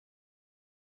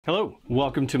Hello,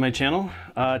 welcome to my channel.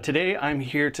 Today I'm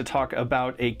here to talk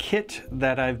about a kit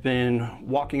that I've been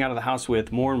walking out of the house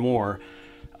with more and more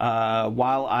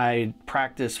while I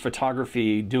practice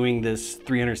photography doing this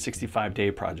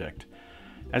 365-day project.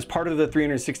 As part of the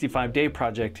 365-day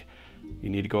project,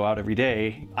 you need to go out every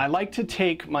day. I like to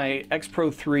take my X Pro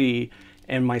 3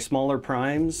 and my smaller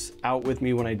primes out with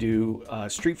me when I do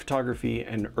street photography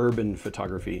and urban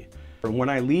photography. When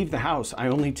I leave the house, I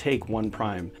only take one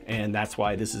prime, and that's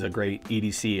why this is a great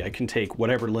EDC. I can take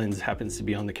whatever lens happens to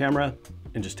be on the camera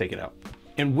and just take it out.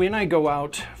 And when I go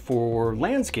out for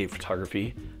landscape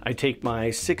photography, I take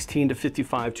my 16 to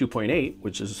 55 2.8,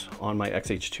 which is on my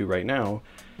XH2 right now,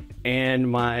 and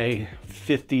my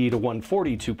 50 to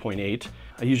 140 2.8.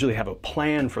 I usually have a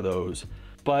plan for those,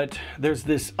 but there's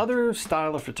this other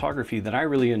style of photography that I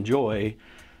really enjoy,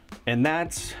 and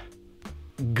that's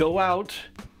go out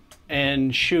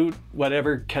and shoot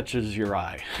whatever catches your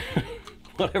eye,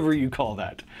 whatever you call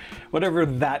that, whatever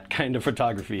that kind of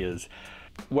photography is.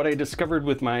 What I discovered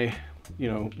with my,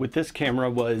 with this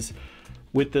camera was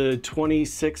with the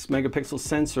 26 megapixel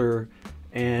sensor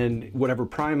and whatever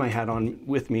prime I had on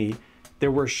with me, there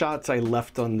were shots I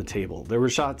left on the table. There were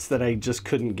shots that I just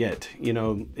couldn't get.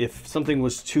 If something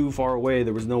was too far away,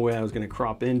 there was no way I was gonna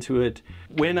crop into it.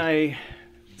 When I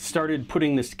started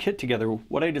putting this kit together,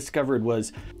 what I discovered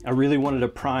was I really wanted a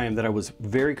prime that I was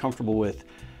very comfortable with,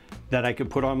 that I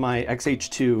could put on my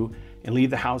XH2 and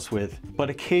leave the house with. But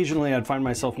occasionally I'd find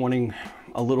myself wanting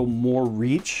a little more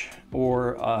reach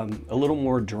or a little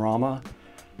more drama,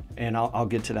 and I'll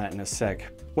get to that in a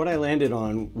sec. What I landed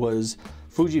on was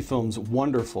Fujifilm's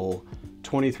wonderful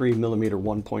 23mm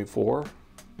 1.4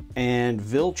 and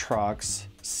Viltrox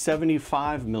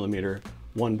 75mm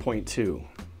 1.2.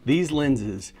 These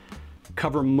lenses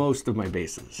cover most of my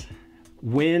bases.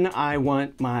 When I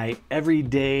want my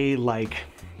everyday, like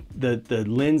the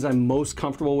lens I'm most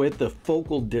comfortable with, the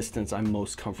focal distance I'm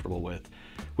most comfortable with,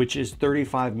 which is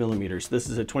 35 millimeters. This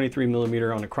is a 23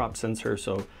 millimeter on a crop sensor,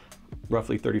 so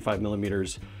roughly 35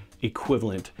 millimeters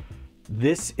equivalent.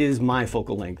 This is my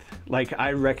focal length. Like,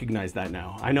 I recognize that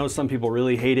now. I know some people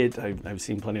really hate it. I've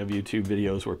seen plenty of YouTube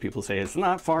videos where people say it's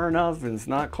not far enough and it's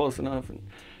not close enough. And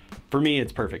for me,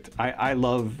 it's perfect. I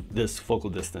love this focal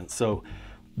distance. So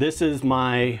this is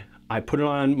I put it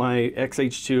on my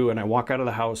XH2 and I walk out of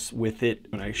the house with it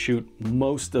and I shoot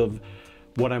most of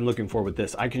what I'm looking for with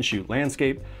this. I can shoot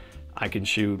landscape, I can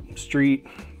shoot street,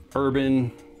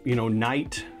 urban,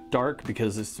 night, dark,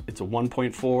 because it's a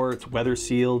 1.4, it's weather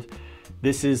sealed.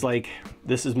 This is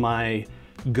my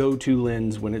go-to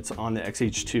lens when it's on the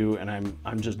XH2 and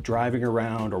I'm just driving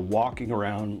around or walking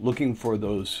around looking for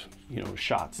those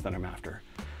shots that I'm after.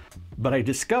 But I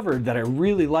discovered that I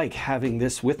really like having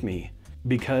this with me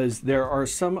because there are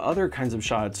some other kinds of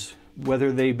shots,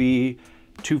 whether they be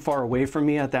too far away from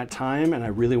me at that time and I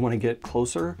really want to get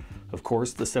closer. Of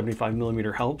course, the 75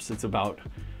 millimeter helps. It's about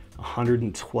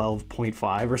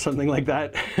 112.5 or something like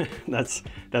that.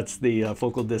 that's the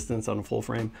focal distance on a full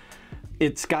frame.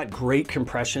 It's got great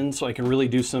compression, so I can really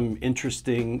do some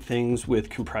interesting things with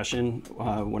compression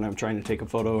when I'm trying to take a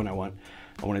photo and I want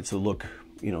it to look,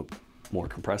 more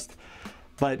compressed.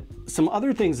 But some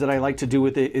other things that I like to do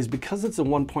with it is because it's a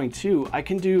 1.2, I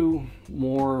can do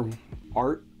more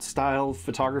art style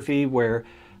photography where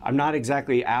I'm not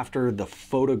exactly after the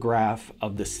photograph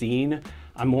of the scene.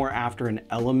 I'm more after an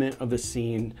element of the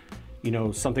scene,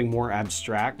 something more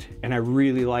abstract. And I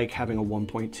really like having a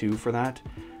 1.2 for that.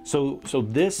 So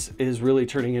this is really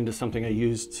turning into something I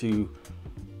use to,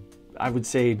 I would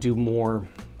say, do more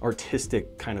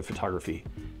artistic kind of photography.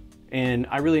 And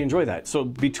I really enjoy that. So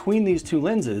between these two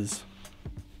lenses,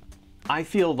 I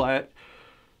feel that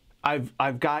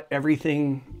I've got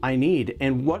everything I need.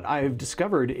 And what I've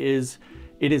discovered is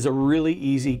it is a really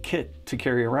easy kit to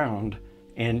carry around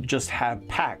and just have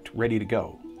packed, ready to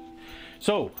go.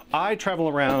 So I travel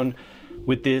around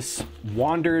with this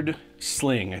Wandered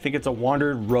sling. I think it's a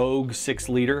Wandered Rogue 6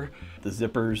 liter. The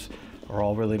zippers are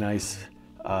all really nice.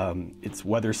 It's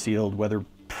weather sealed,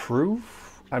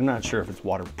 weatherproof. I'm not sure if it's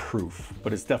waterproof,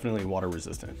 but it's definitely water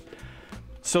resistant.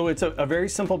 So it's a very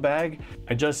simple bag.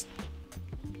 I just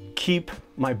keep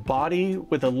my body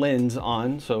with a lens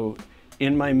on. So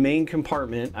in my main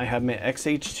compartment, I have my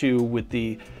XH2 with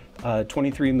the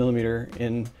 23 millimeter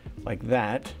in like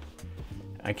that.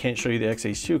 I can't show you the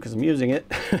XH2 because I'm using it.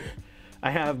 I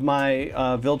have my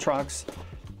Viltrox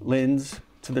lens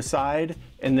to the side,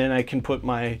 and then I can put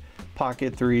my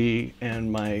Pocket 3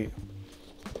 and my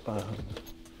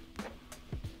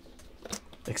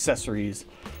accessories,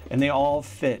 and they all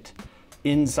fit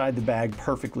inside the bag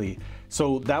perfectly.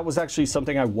 So that was actually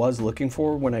something I was looking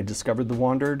for when I discovered the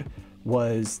Wandered,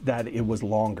 was that it was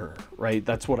longer, right?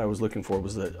 That's what I was looking for,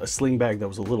 was a sling bag that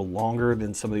was a little longer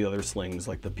than some of the other slings.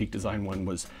 Like the Peak Design one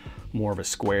was more of a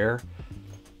square.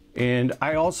 And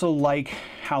I also like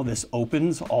how this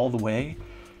opens all the way.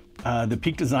 The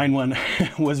Peak Design one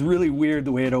was really weird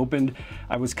the way it opened.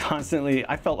 I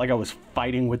felt like I was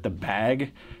fighting with the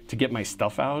bag to get my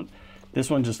stuff out. This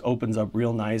one just opens up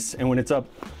real nice. And when it's up,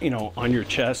 you know, on your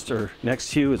chest or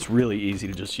next to you, it's really easy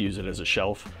to just use it as a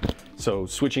shelf. So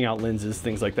switching out lenses,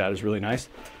 things like that is really nice.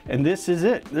 And this is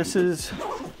it. This is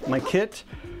my kit.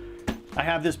 I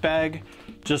have this bag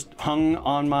just hung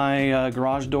on my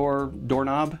garage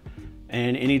doorknob.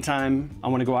 And anytime I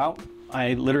want to go out,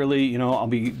 I literally, you know, I'll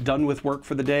be done with work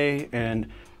for the day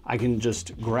and I can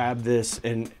just grab this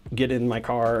and get in my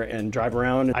car and drive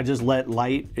around. I just let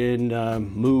light and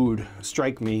mood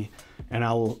strike me, and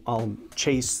I'll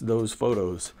chase those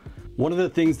photos. One of the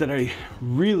things that I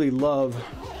really love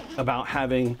about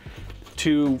having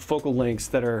two focal lengths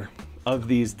that are of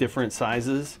these different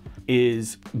sizes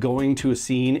is going to a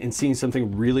scene and seeing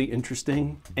something really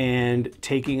interesting and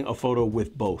taking a photo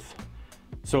with both.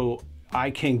 So I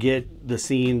can get the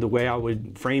scene the way I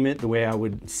would frame it, the way I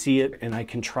would see it, and I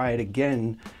can try it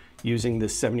again using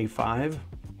this 75.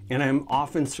 And I'm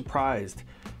often surprised.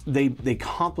 They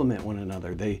complement one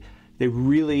another. They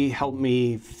really help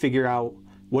me figure out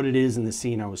what it is in the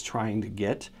scene I was trying to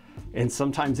get. And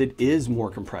sometimes it is more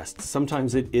compressed.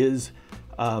 Sometimes it is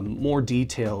more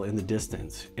detail in the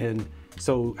distance. And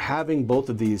so having both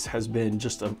of these has been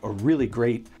just a really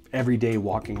great everyday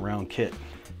walking around kit.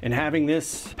 And having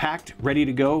this packed, ready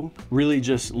to go, really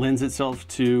just lends itself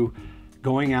to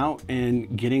going out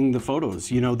and getting the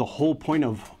photos. You know, the whole point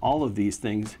of all of these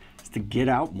things is to get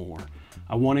out more.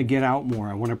 I want to get out more.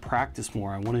 I want to practice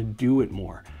more. I want to do it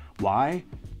more. Why?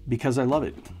 Because I love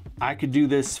it. I could do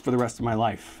this for the rest of my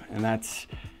life, and that's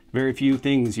very few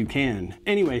things you can.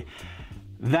 Anyway,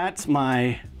 that's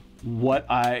my,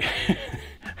 I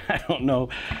don't know.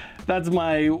 That's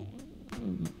my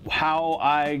how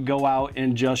I go out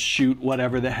and just shoot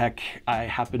whatever the heck I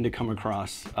happen to come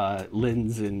across,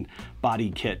 lens and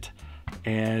body kit.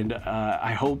 And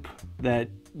I hope that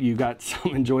you got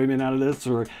some enjoyment out of this,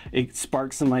 or it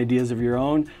sparks some ideas of your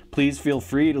own. Please feel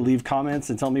free to leave comments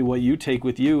and tell me what you take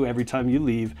with you every time you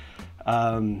leave.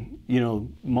 You know,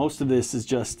 most of this is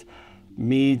just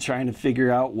me trying to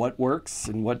figure out what works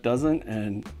and what doesn't.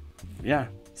 And yeah,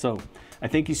 so I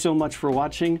thank you so much for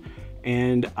watching,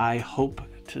 and I hope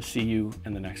to see you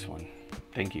in the next one.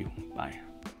 Thank you. Bye.